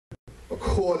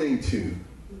according to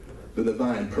the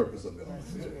divine purpose of God.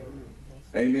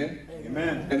 Amen?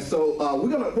 Amen. And so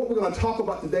what we're gonna talk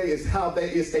about today is how there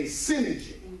is a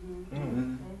synergy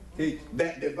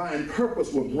that divine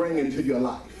purpose will bring into your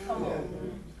life.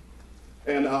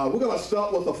 And we're going to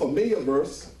start with a familiar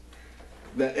verse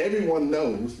that everyone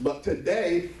knows, but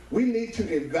today we need to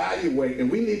evaluate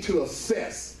and we need to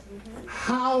assess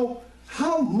how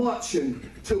much and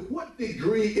to what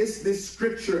degree is this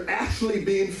scripture actually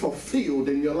being fulfilled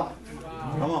in your life.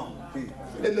 Come on.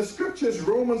 And the scripture is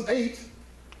Romans 8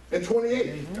 and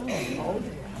 28.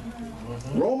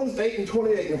 Romans 8 and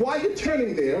 28. And while you're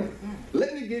turning there,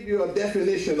 let me give you a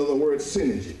definition of the word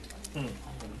synergy.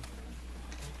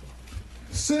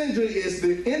 Synergy is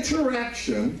the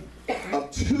interaction of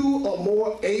two or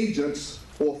more agents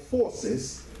or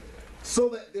forces so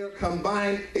that their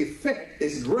combined effect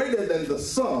is greater than the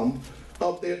sum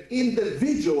of their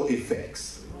individual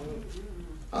effects.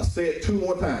 I'll say it 2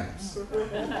 more times.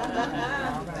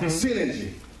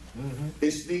 Synergy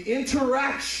is the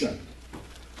interaction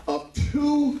of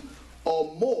two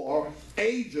or more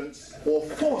agents or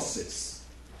forces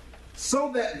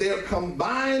so that their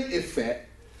combined effect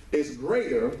is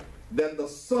greater than the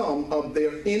sum of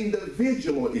their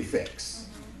individual effects.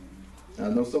 I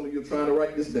know some of you are trying to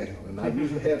write this down, and I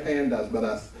usually have handouts, but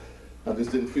I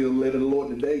just didn't feel led of the Lord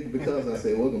today because I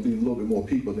said, well, it's going to be a little bit more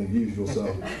people than usual,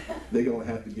 so they're going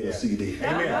to have to get a CD.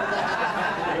 Amen.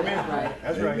 Amen.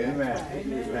 That's right.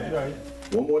 Amen. That's right.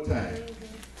 One more time.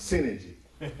 Synergy.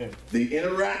 The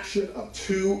interaction of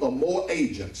two or more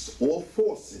agents or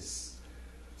forces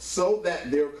so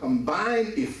that their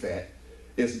combined effect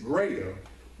is greater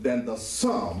than the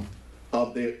sum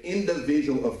of their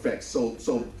individual effects.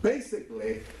 So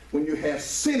basically, when you have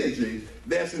synergy,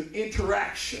 there's an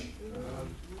interaction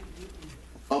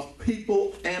of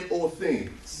people and or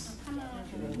things.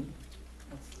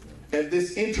 And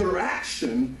this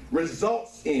interaction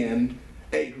results in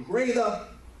a greater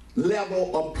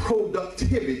level of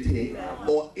productivity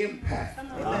or impact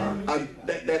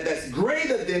that's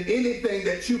greater than anything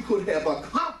that you could have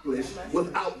accomplished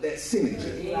without that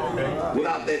synergy,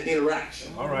 without that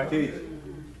interaction. All right.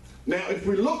 Now, if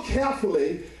we look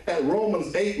carefully at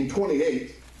Romans 8 and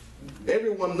 28,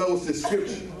 everyone knows this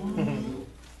scripture.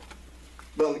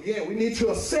 But again, we need to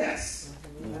assess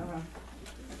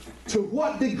to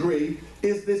what degree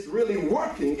is this really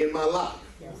working in my life.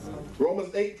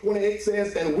 Romans 8:28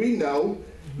 says, and we know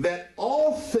that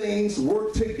all things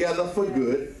work together for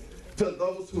good to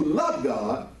those who love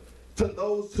God, to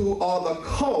those who are the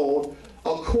called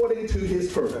according to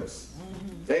his purpose.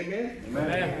 Amen?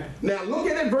 Amen. Now look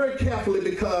at it very carefully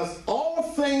because all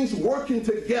things working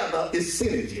together is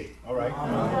synergy. All right. All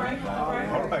right.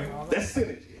 All right. That's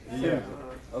synergy. Yeah.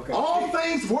 Okay. All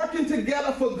things working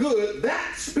together for good,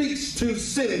 that speaks to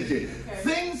synergy.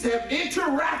 Things have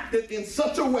interacted in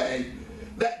such a way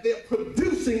that they're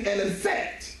producing an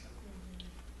effect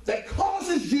that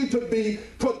causes you to be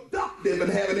productive and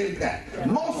have an impact.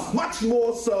 Much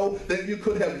more so than you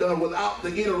could have done without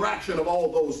the interaction of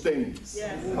all those things.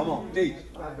 Yes. Come on, teach.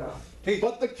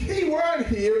 But the key word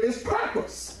here is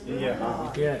purpose.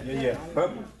 Yeah.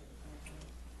 Purpose.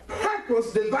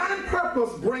 Purpose, divine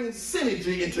purpose brings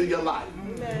synergy into your life.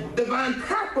 Amen. Divine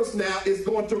purpose now is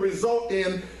going to result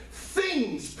in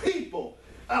things, people,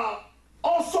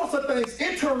 all sorts of things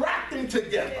interacting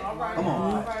together. All right. Come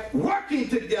on. All right. Working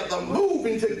together,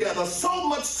 moving together, so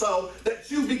much so that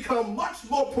you become much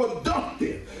more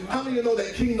productive. How many of you know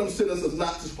that kingdom citizens are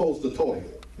not supposed to toil?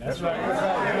 That's right.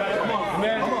 Come on.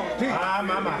 Come on. Teach.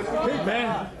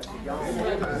 Amen.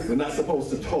 We're not supposed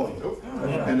to toil.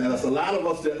 And there's a lot of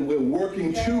us that we're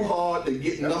working too hard to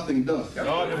get nothing done.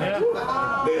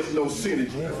 There's no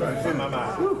synergy.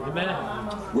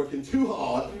 Amen. Working too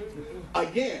hard.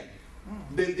 Again,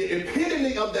 the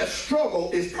epitome of that struggle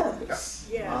is purpose.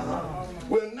 Yeah.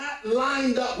 We're not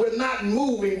lined up. We're not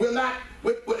moving. We're not.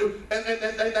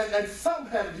 And some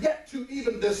have yet to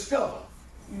even discover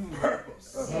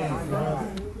purpose.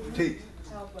 Teach.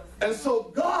 And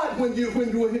so God, when you're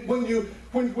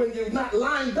not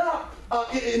lined up,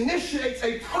 it initiates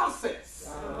a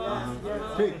process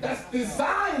that's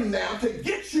designed now to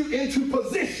get you into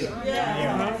position.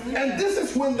 And this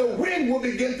is when the wind will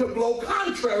begin to blow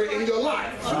contrary in your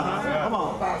life. Come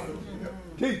on.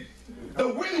 Teach. The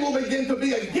wind will begin to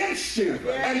be against you.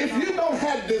 And if you don't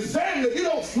have discernment, you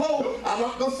don't flow. I'm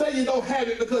not going to say you don't have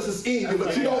it because it's in you,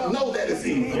 but you don't know that it's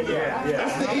in you.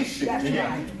 That's the issue.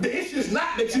 The issue is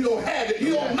not that you don't have it.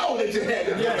 You don't know that you have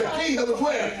it. The kingdom is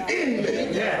where? In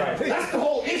me. That's the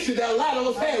whole issue that a lot of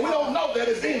us have. We don't know that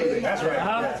it's in me. That's right.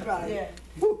 That's right.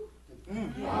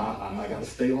 I got to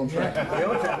stay on track.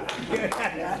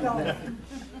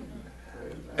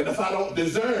 And if I don't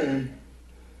discern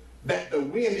that the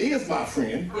wind is my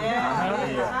friend,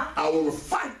 I will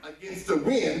fight against the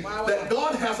wind that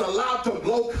God has allowed to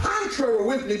blow contrary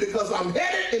with me because I'm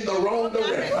headed in the wrong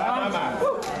direction.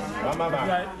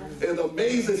 It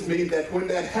amazes me that when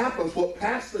that happens, what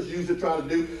pastors usually try to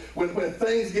do, when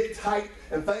things get tight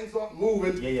and things aren't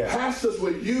moving, pastors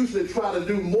would usually try to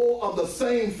do more of the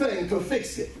same thing to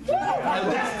fix it. And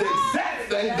that's the exact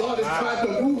thing God is trying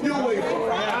to move you away from.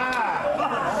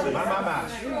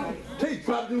 He's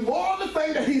trying to do more of the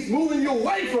thing that he's moving you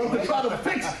away from to try to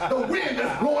fix the wind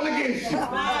that's blowing against you.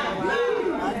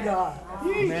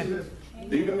 Amen.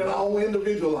 Even in our own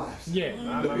individual lives. Yeah.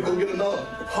 That we go get another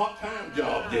part-time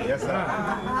job there. Yes, sir.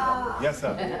 Yes,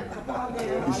 sir.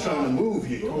 He's trying to move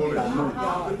you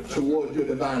toward your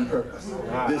divine purpose.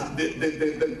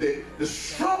 The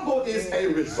struggle is a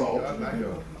result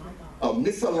of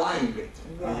misalignment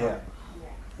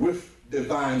with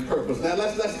divine purpose. Now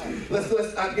let's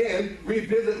again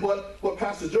revisit what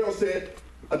Pastor Gerald said.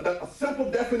 A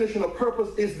simple definition of purpose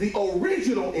is the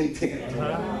original intent.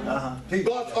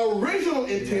 God's original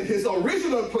intent, his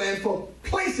original plan for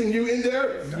placing you in the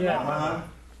earth.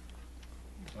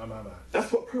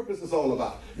 That's what purpose is all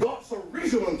about. God's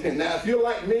original intent. Now, if you're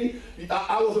like me,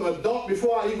 I was an adult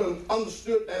before I even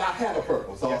understood that I had a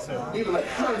purpose, or even a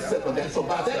concept of that. So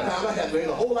by that time, I had made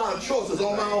a whole lot of choices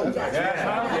on my own. And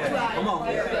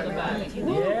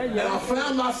I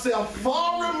found myself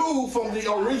far removed from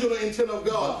the original intent of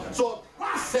God. So a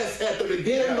process had to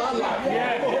begin in my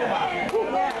life.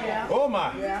 Oh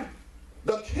my.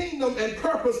 The kingdom and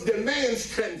purpose demands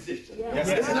transition.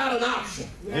 It's not an option.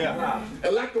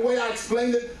 And like the way I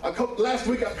explained it last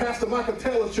week at Pastor Michael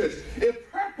Taylor's church, if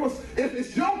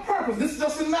it's your purpose, this is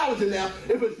just an analogy now,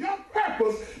 if it's your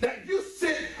purpose that you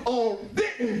sit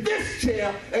in this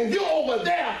chair and you're over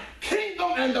there,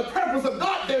 kingdom and the purpose of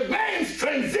God demands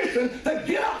transition to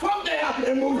get up from there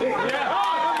and move in.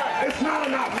 It's not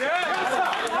an option.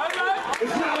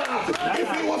 It's not an option. If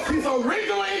it was his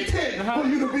original intent for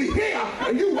you to be here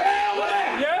and you way over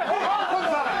there,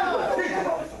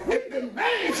 it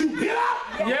demands you get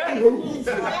up and move.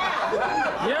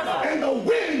 And the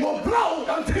wind will blow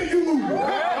until you move.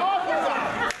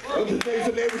 Look at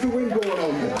the there's the wind going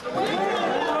on there.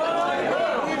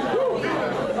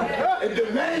 It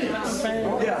demands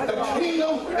the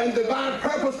kingdom and divine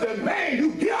purpose demand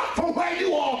you get up from where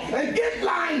you are and get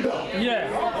lined up.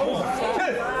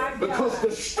 Because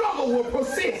the struggle will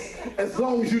persist as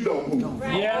long as you don't move.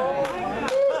 We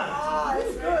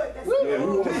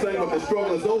want to say when the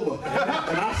struggle is over.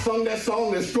 And I sung that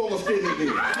song, the struggle still is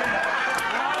there.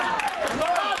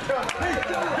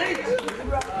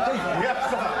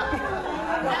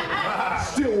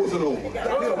 Still wasn't over.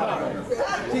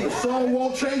 The song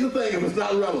won't change a thing if it's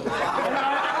not relevant.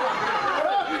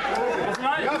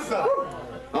 Yes, sir.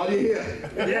 Are you here?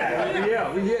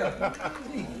 We here.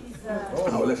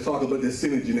 Oh, let's talk about this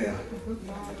synergy now.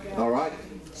 All right?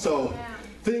 So,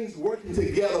 things working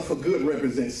together for good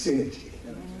represent synergy.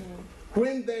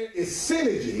 When there is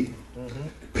synergy,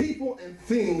 people and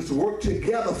things work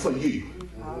together for you.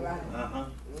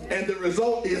 And the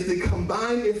result is the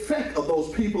combined effect of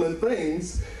those people and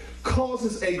things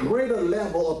causes a greater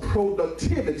level of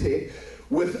productivity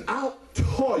without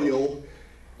toil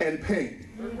and pain.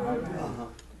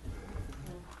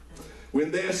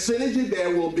 When there's synergy,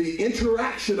 there will be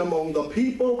interaction among the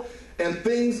people and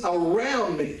things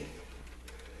around me.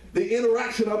 The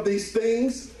interaction of these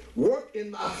things work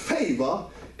in my favor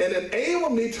and enable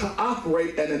me to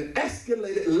operate at an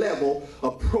escalated level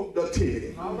of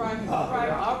productivity. All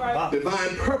right.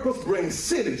 Divine purpose brings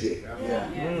synergy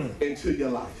into your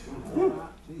life.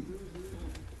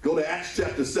 Go to Acts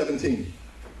chapter 17.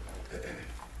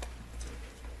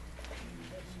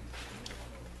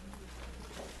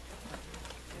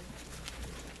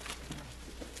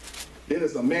 It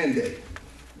is a mandate.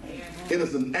 It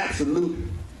is an absolute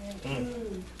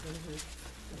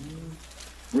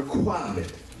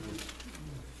requirement.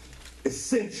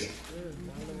 Essential.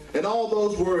 And all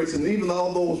those words, and even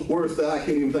all those words that I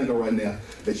can't even think of right now,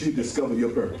 that you discover your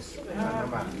purpose.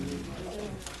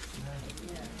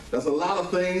 There's a lot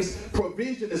of things.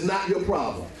 Provision is not your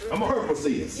problem. Purpose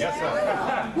is. Yes,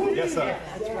 sir. Yes, sir.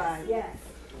 That's right. Yes.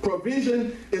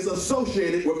 Provision is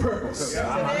associated with purpose.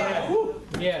 But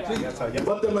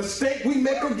the mistake we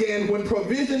make again when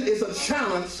provision is a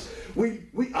challenge, we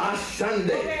are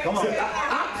Sunday.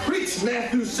 I preached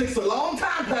Matthew 6 a long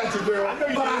time, Pastor Gerald,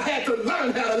 but I had to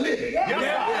learn how to live it.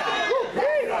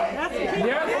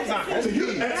 So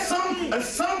you, at some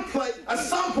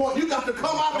point, you got to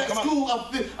come out of that school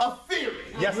of theory.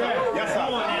 Yes, sir. Yes, sir.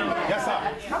 Yes, sir.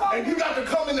 And you got to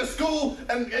come into school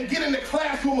and get in the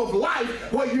classroom of life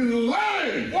where you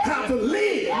learn how to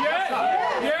live.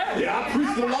 Yeah, I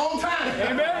preached a long time.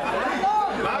 Amen.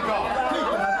 My God.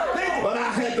 But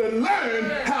I had to learn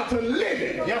how to live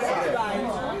it. Yes, sir.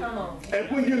 And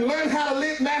when you learn how to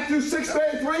live Matthew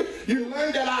 6:33, you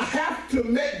learn that I have to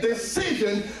make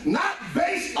decisions not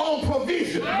based on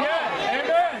provision. Yeah.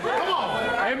 Amen. Come on.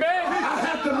 Amen. I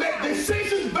have to make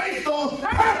decisions based on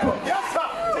purpose. Yes, sir.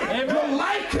 Amen. Your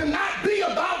life cannot be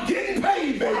about getting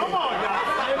paid, baby. Come on,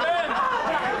 y'all. Amen.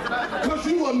 Because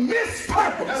you will miss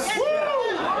purpose.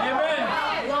 Amen.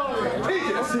 Teach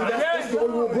it. See, that's the way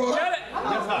we were brought up.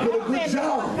 Get a good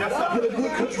job. Get a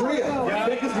good career.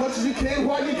 Make as much as you can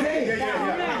while you can.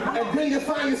 And then you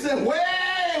find yourself way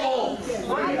off.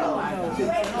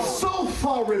 So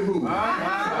far removed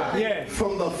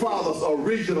from the Father's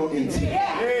original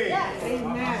intent.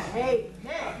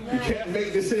 You can't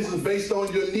make decisions based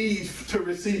on your needs to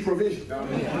receive provision.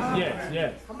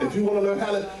 If you want to learn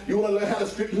how to,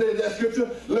 live that scripture,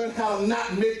 learn how to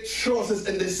not make choices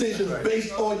and decisions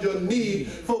based on your need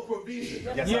for provision.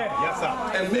 Yes, sir. Yes, sir.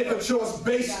 And make a choice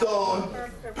based on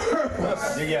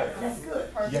purpose.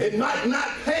 It might not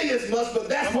pay as much, but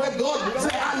that's where God would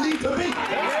say I need to be.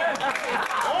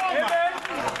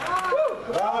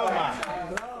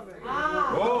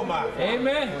 Oh my.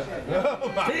 Amen.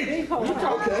 Oh my.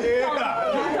 Okay.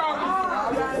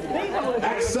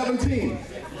 Acts 17.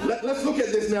 Let's look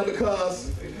at this now,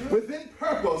 because within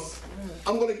purpose,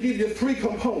 I'm going to give you 3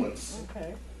 components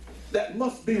that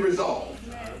must be resolved.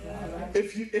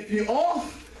 If you're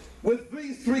off with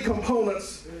these 3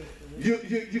 components, you're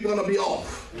going to be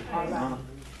off.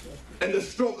 And the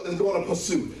struggle is going to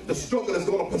pursue. The struggle is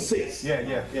going to persist. All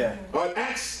right,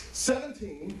 Acts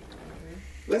 17.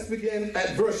 Let's begin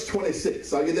at verse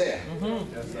 26. Are you there?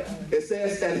 It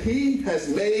says, and he has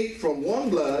made from one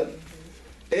blood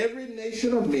every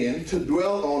nation of men to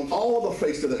dwell on all the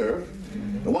face of the earth.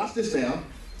 And watch this now.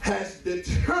 Has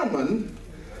determined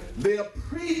their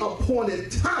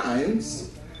pre-appointed times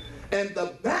and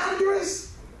the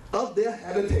boundaries of their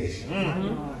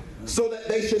habitation, so that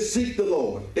they should seek the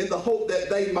Lord in the hope that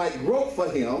they might grope for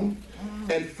him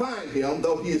and find him,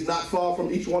 though he is not far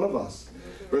from each one of us.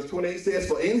 Verse 28 says,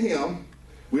 for in him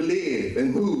we live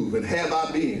and move and have our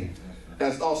being,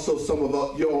 as also some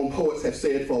of your own poets have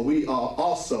said, for we are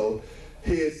also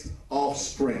his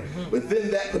offspring.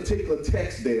 Within that particular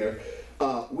text there,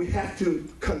 we have to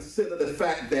consider the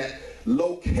fact that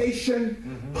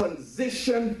location,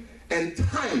 position, and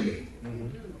timing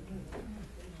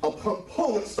are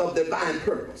components of divine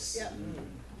purpose.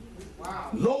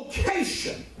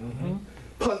 Location,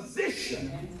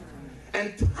 position,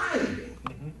 and timing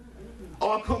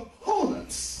are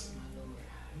components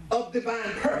of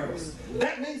divine purpose.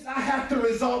 That means I have to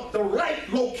resolve the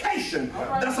right location.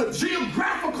 That's a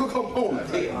geographical component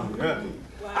here.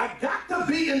 I got to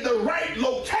be in the right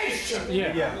location.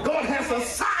 God has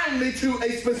assigned me to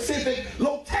a specific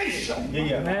location.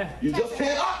 You just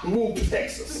can't move to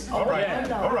Texas. All right.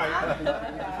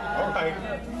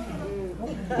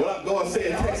 What God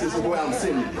said, Texas is where I'm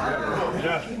sending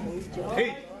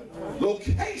you.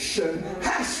 Location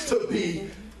has to be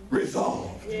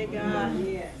resolved.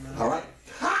 All right.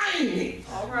 Timing.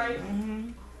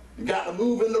 You got to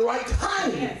move in the right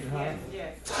timing.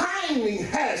 Timing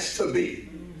has to be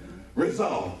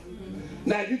resolved.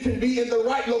 Now you can be in the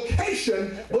right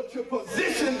location, but your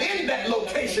position in that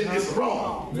location is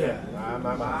wrong. It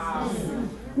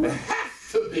has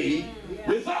to be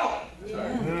resolved.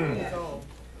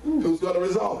 Who's going to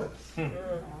resolve it?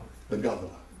 The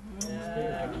governor.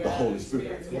 The Holy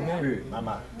Spirit.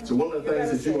 So one of the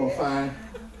things that you're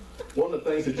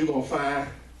going to find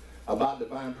about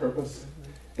divine purpose,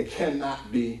 it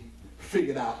cannot be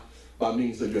figured out by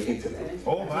means of your intellect.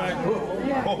 Oh my.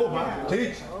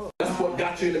 Teach. That's what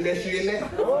got you in the mess you're in now.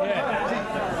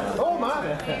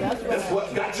 That's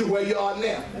what got you where you are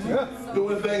now.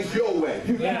 Doing things your way.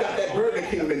 You got that Burger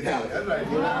King mentality. You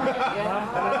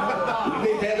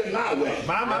can't have it my way.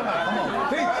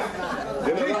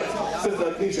 Sister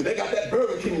Anisha, they got that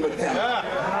Burger King mentality.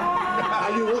 How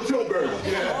you want your burger?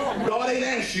 God ain't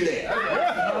asked you that.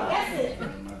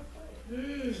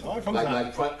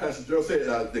 Like Pastor Gerald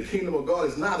said, the kingdom of God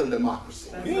is not a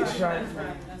democracy. That's right.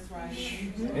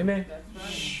 Amen.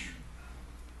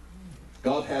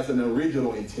 God has an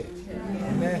original intent,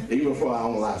 even for our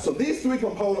own lives. So these 3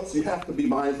 components you have to be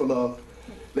mindful of.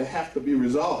 They have to be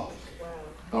resolved.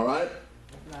 All right?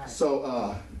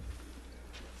 So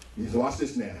watch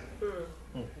this now.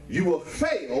 You will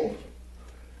fail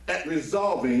at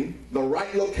resolving the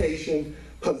right location,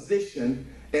 position,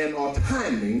 and or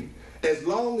timing as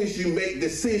long as you make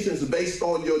decisions based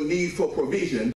on your need for provision,